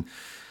space and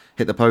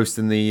hit the post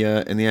in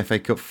the FA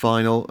Cup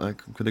final.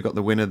 Could have got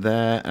the winner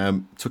there.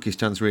 Took his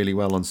chance really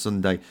well on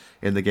Sunday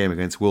in the game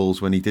against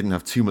Wolves when he didn't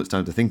have too much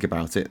time to think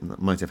about it, and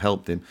that might have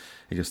helped him.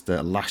 He just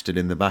lashed it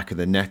in the back of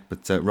the net.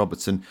 But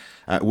Robertson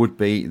would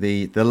be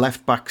the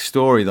left back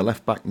story, the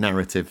left back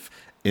narrative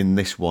in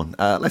this one.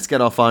 Let's get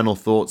our final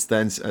thoughts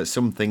then,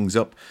 sum things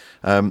up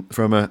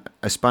from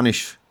a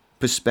Spanish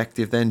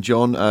perspective then.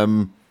 John,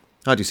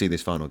 how do you see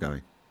this final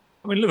going?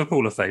 I mean,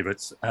 Liverpool are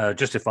favourites,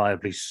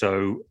 justifiably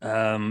so.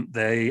 I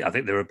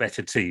think they're a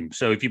better team.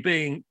 So if you're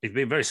being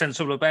very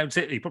sensible about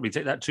it, you probably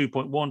take that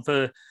 2.1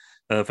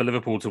 for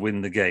Liverpool to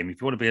win the game. If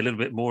you want to be a little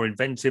bit more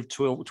inventive,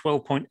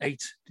 12.8,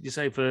 did you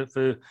say, for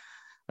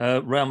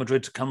Real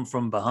Madrid to come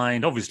from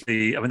behind?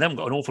 Obviously, I mean, they haven't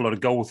got an awful lot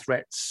of goal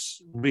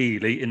threats,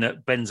 really, in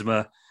that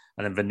Benzema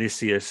and then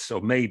Vinicius,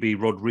 or maybe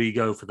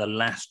Rodrigo for the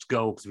last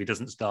goal, because if he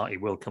doesn't start, he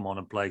will come on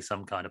and play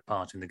some kind of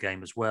part in the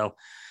game as well.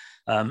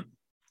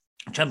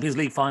 Champions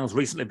League finals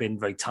recently been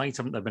very tight,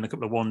 haven't there? Been a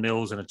couple of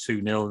 1-0s and a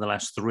 2-0 in the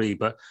last 3,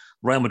 but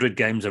Real Madrid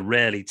games are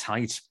rarely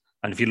tight.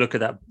 And if you look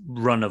at that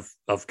run of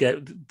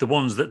the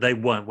ones that they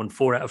won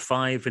 4 out of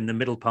 5 in the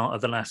middle part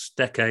of the last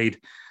decade,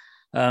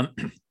 and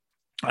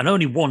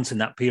only once in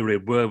that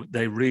period were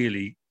they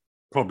really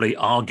probably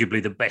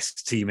arguably the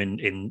best team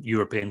in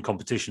European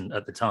competition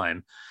at the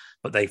time,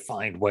 but they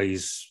find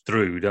ways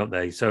through, don't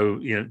they? So,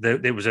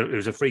 it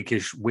was a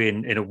freakish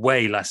win in a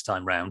way last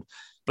time round,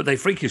 but they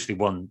freakishly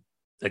won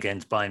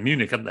against Bayern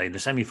Munich, hadn't they, in the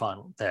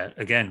semi-final there,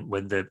 again,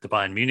 when the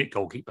Bayern Munich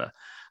goalkeeper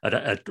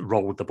had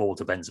rolled the ball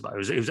to Benzema.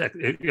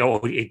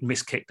 He'd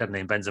miskicked, hadn't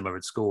he, and Benzema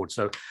had scored.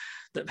 So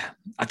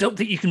I don't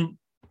think you can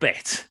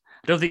bet.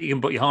 I don't think you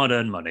can put your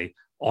hard-earned money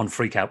on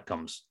freak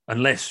outcomes,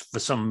 unless for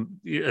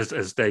some,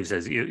 as Dave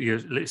says,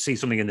 you see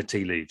something in the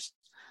tea leaves.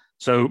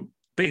 So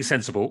being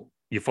sensible,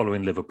 you're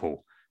following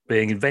Liverpool.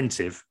 Being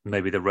inventive,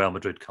 maybe the Real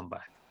Madrid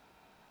comeback.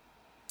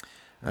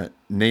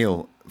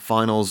 Neil,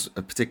 finals,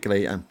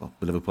 particularly, and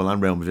Liverpool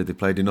and Real Madrid, they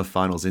played enough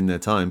finals in their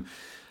time.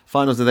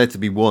 Finals are there to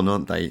be won,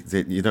 aren't they?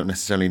 You don't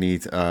necessarily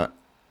need a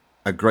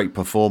great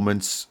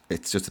performance.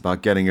 It's just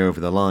about getting over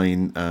the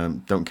line.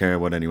 Don't care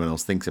what anyone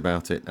else thinks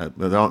about it.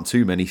 There aren't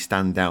too many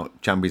standout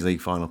Champions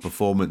League final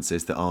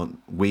performances that aren't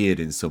weird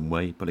in some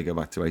way. You probably go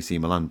back to AC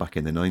Milan back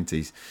in the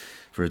 90s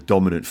for a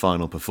dominant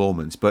final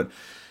performance. But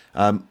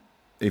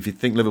if you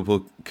think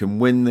Liverpool can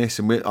win this,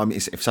 and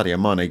if Sadio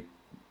Mane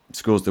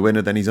scores the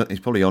winner, then he's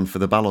probably on for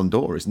the Ballon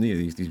d'Or, isn't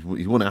he? He's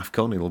won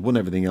AFCON, he'll won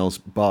everything else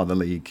bar the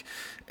league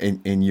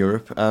in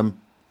Europe.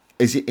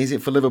 Is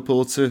it for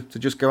Liverpool to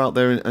just go out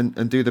there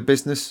and do the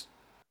business?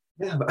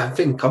 Yeah, I'm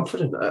feeling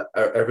confident.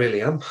 I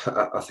really am.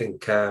 I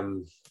think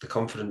the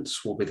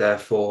confidence will be there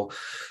for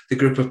the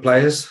group of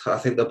players. I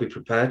think they'll be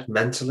prepared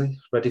mentally,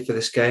 ready for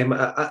this game.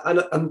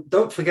 And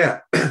don't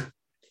forget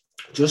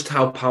just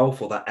how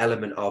powerful that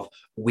element of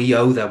we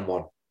owe them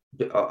one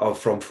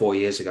from 4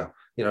 years ago.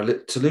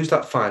 To lose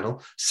that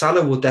final,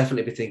 Salah will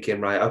definitely be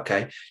thinking, right,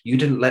 okay, you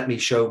didn't let me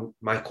show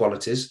my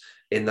qualities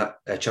in that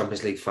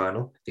Champions League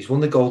final. He's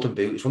won the Golden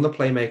Boot. He's won the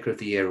Playmaker of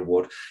the Year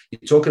award. You're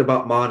talking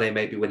about Mane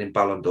maybe winning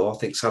Ballon d'Or. I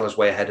think Salah's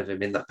way ahead of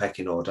him in that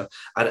pecking order.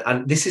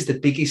 And this is the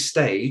biggest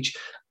stage.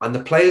 And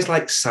the players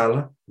like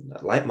Salah,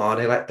 like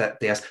Mane, like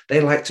Diaz,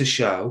 they like to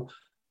show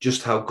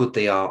just how good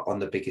they are on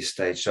the biggest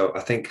stage. So I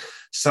think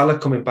Salah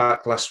coming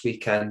back last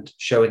weekend,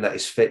 showing that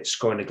he's fit,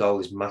 scoring a goal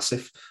is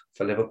massive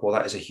for Liverpool.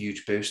 That is a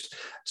huge boost.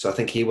 So I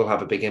think he will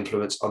have a big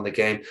influence on the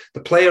game. The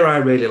player I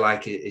really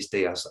like is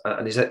Diaz,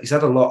 and he's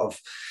had a lot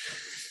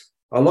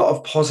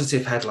of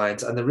positive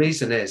headlines. And the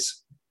reason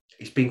is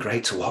he's been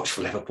great to watch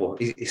for Liverpool.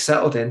 He's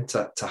settled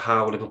into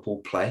how Liverpool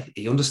play.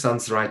 He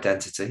understands their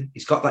identity.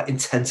 He's got that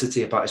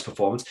intensity about his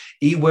performance.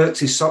 He works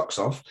his socks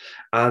off.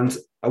 And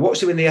I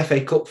watched him in the FA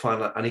Cup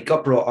final, and he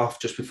got brought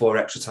off just before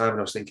extra time. And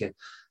I was thinking,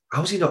 how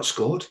has he not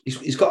scored?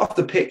 He's got off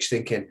the pitch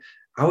thinking,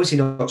 how has he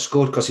not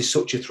scored? Because he's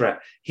such a threat.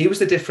 He was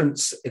the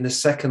difference in the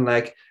second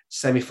leg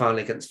semi-final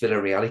against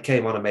Villarreal. He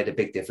came on and made a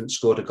big difference,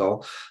 scored a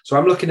goal. So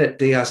I'm looking at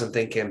Diaz and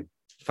thinking,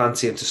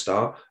 fancy him to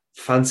start.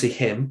 Fancy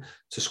him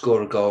to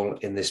score a goal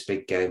in this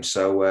big game.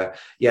 So,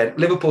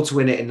 Liverpool to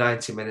win it in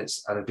 90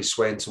 minutes, and I'd be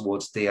swaying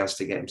towards Diaz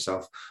to get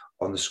himself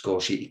on the score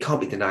sheet. He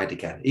can't be denied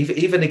again.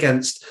 Even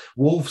against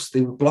Wolves,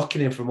 they were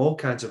blocking him from all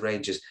kinds of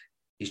ranges.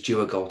 He's due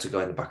a goal to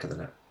go in the back of the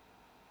net.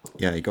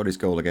 Yeah, he got his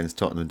goal against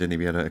Tottenham, didn't he?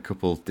 We had a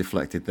couple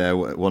deflected there.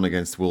 One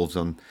against Wolves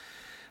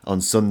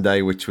on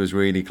Sunday, which was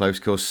really close.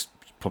 Of course,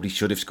 probably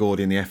should have scored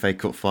in the FA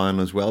Cup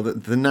final as well.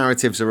 The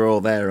narratives are all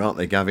there, aren't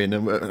they, Gavin?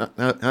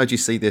 How do you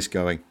see this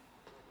going?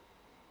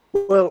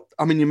 Well,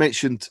 I mean, you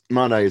mentioned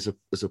Mane as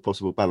a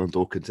possible Ballon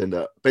d'Or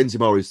contender.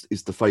 Benzema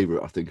is the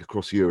favourite, I think,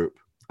 across Europe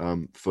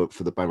for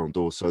the Ballon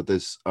d'Or. So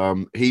there's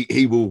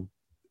he will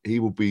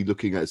be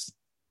looking at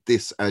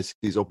this as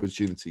his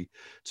opportunity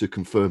to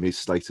confirm his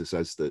status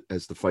as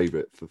the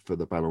favourite for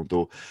the Ballon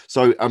d'Or.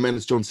 So, I mean,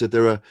 as John said,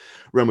 Real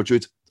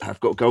Madrid have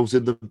got goals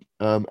in them,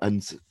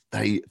 and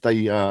they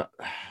do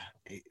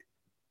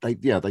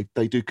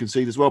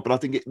concede as well. But I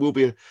think it will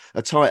be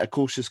a tight, a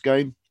cautious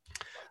game.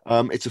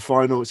 It's a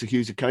final. It's a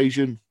huge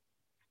occasion.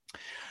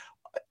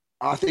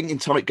 I think in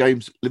tight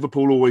games,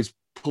 Liverpool always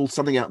pull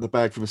something out of the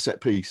bag from a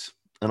set piece.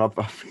 And I've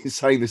been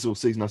saying this all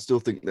season. I still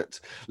think that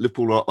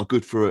Liverpool are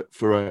good for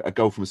a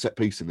goal from a set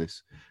piece in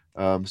this.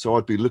 So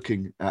I'd be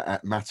looking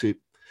at Matip.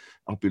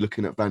 I'd be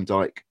looking at Van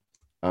Dijk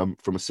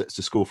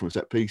to score from a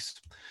set piece.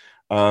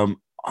 I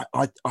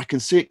can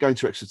see it going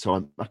to extra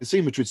time. I can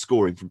see Madrid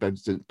scoring from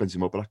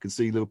Benzema, but I can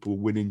see Liverpool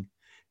winning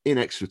in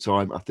extra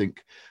time. I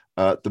think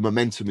the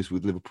momentum is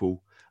with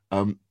Liverpool.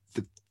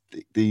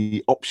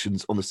 The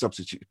options on the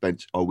substitute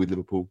bench are with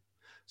Liverpool.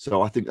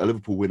 So I think a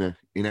Liverpool winner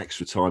in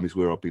extra time is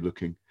where I'll be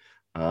looking.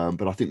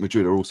 But I think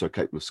Madrid are also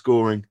capable of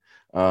scoring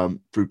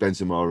through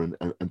Benzema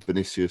and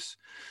Vinicius.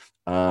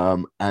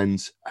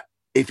 And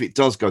if it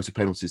does go to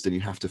penalties, then you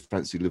have to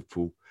fancy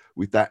Liverpool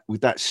with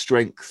that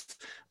strength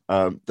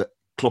that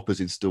Klopp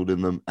has instilled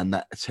in them, and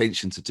that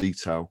attention to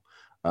detail.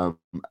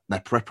 Their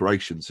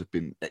preparations have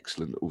been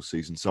excellent all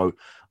season. So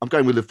I'm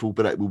going with Liverpool,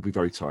 but it will be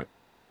very tight.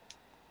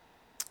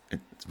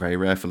 It's very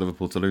rare for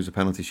Liverpool to lose a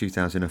penalty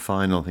shootout in a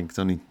final. I think it's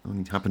only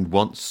happened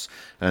once,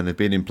 and they've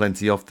been in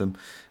plenty of them.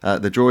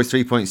 The draw is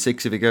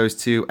 3.6 if it goes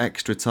to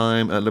extra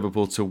time.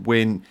 Liverpool to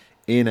win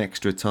in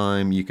extra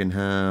time. You can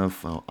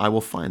have... Oh, I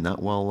will find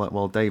that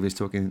while Dave is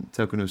talking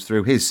us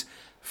through his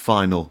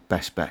final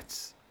best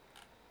bets.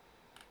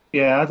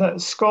 Yeah,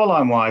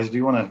 scoreline-wise, do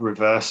you want a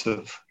reverse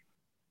of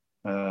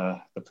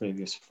the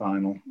previous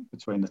final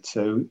between the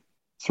two?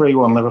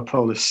 3-1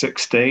 Liverpool is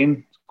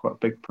 16. It's quite a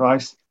big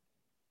price.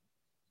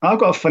 I've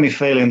got a funny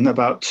feeling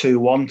about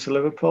 2-1 to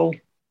Liverpool,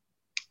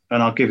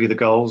 and I'll give you the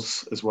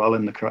goals as well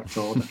in the correct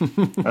order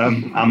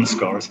and the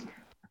scorers.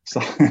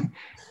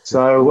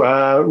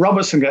 So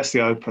Robertson gets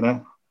the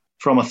opener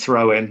from a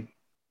throw-in,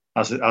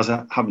 as it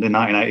happened in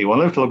 1981.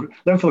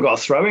 Liverpool got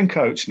a throw-in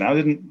coach now.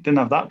 Didn't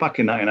have that back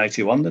in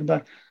 1981, did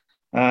they?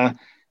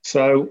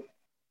 So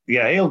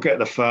he'll get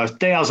the first.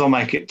 Diaz will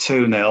make it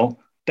 2-0.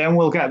 Then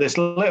we'll get this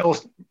little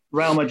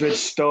Real Madrid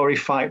story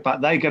fight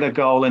back. They get a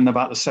goal in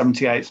about the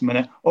 78th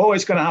minute. Oh,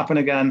 it's going to happen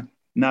again.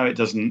 No, it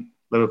doesn't.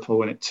 Liverpool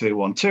win it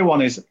 2-1.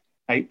 2-1 is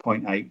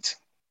 8.8.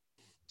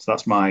 So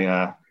that's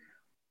my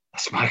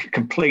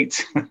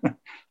complete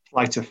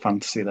flight of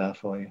fantasy there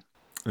for you.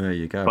 There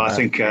you go. But I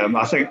think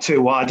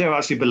 2-1. I do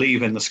actually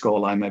believe in the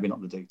scoreline, maybe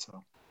not the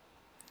detail.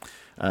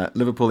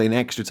 Liverpool in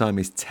extra time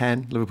is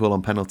 10. Liverpool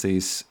on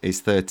penalties is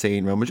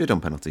 13. Real Madrid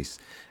on penalties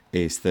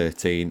is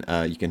 13.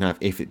 You can have,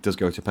 if it does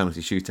go to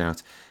penalty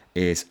shootout,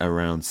 is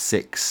around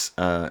 6.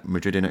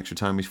 Madrid in extra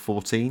time is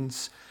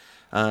 14s.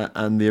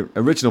 And the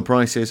original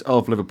prices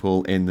of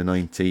Liverpool in the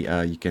 90,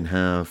 you can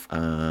have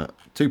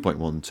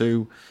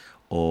 2.12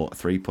 or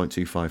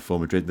 3.25 for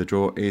Madrid. The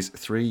draw is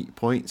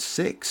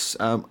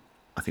 3.6.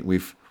 I think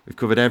we've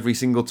covered every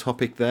single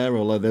topic there,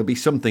 although there'll be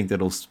something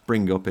that'll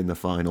spring up in the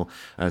final,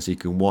 so you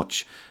can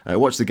watch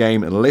the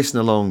game and listen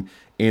along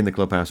in the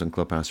Clubhouse on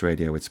Clubhouse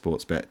Radio with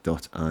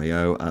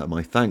sportsbet.io.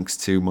 My thanks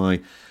to my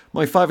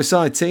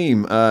five-a-side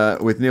team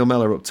with Neil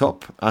Mellor up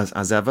top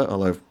as ever,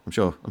 although I'm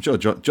sure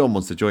John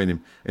wants to join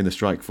him in the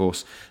strike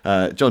force.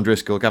 John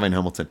Driscoll, Gavin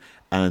Hamilton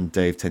and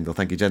Dave Tyndall.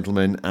 Thank you,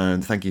 gentlemen,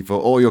 and thank you for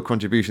all your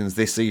contributions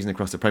this season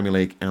across the Premier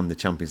League and the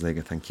Champions League.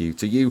 And thank you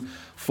to you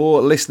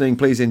for listening.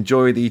 Please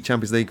enjoy the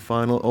Champions League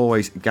final.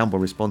 Always gamble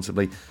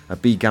responsibly.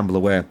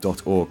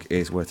 BeGambleAware.org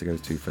is where to go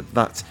to for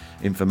that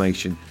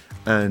information.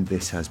 And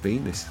this has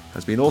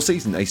been all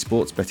season a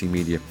sports betting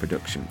media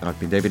production. I've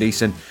been David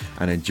Eason,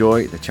 and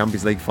enjoy the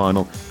Champions League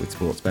final with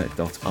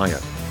sportsbet.io.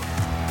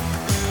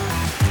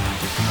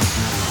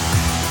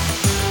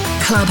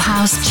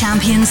 Clubhouse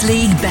Champions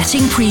League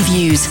betting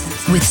previews.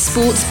 with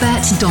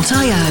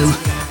sportsbet.io.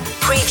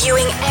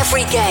 Previewing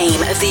every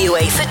game of the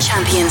UEFA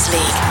Champions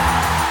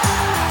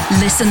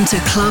League. Listen to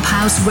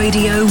Clubhouse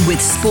Radio with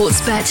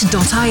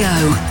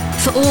sportsbet.io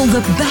for all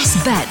the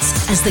best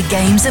bets as the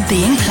games are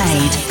being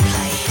played.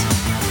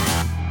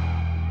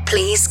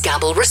 Please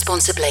gamble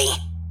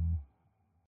responsibly.